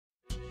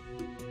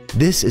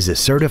This is a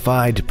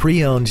certified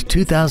pre-owned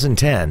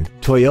 2010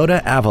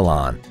 Toyota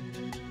Avalon.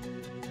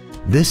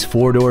 This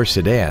four-door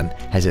sedan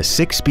has a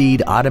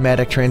 6-speed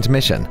automatic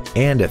transmission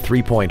and a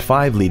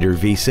 3.5-liter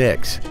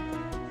V6.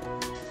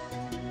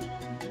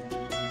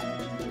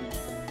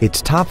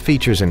 Its top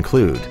features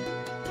include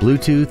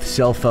Bluetooth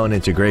cell phone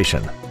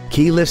integration,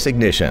 keyless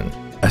ignition,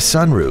 a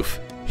sunroof,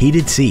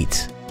 heated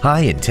seats,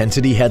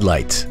 high-intensity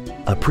headlights,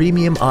 a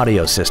premium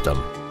audio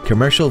system,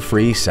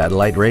 commercial-free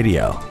satellite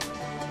radio,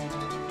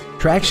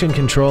 traction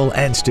control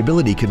and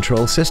stability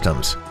control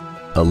systems,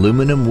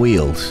 aluminum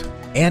wheels,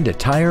 and a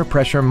tire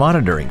pressure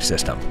monitoring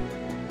system.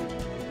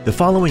 The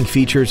following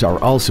features are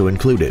also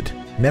included: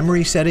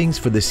 memory settings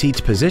for the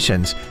seat's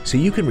positions so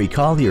you can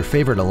recall your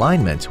favorite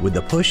alignments with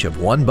the push of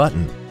one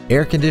button,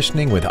 air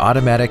conditioning with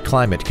automatic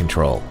climate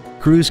control,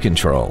 cruise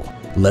control,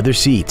 leather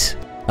seats,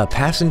 a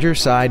passenger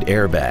side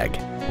airbag,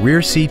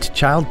 rear seat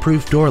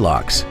child-proof door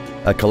locks,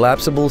 a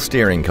collapsible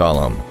steering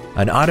column,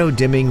 an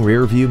auto-dimming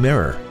rear-view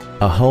mirror,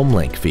 a home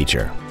link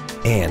feature,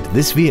 and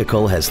this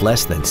vehicle has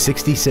less than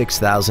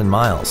 66,000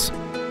 miles.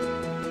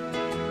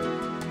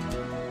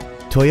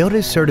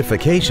 Toyota's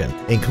certification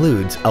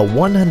includes a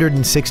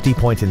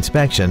 160-point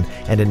inspection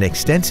and an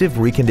extensive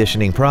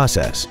reconditioning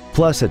process,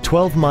 plus a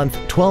 12-month,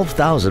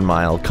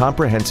 12,000-mile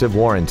comprehensive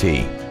warranty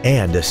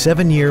and a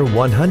 7-year,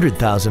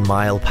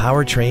 100,000-mile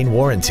powertrain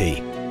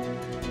warranty.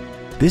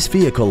 This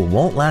vehicle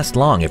won't last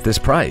long at this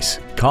price.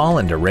 Call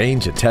and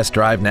arrange a test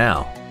drive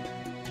now.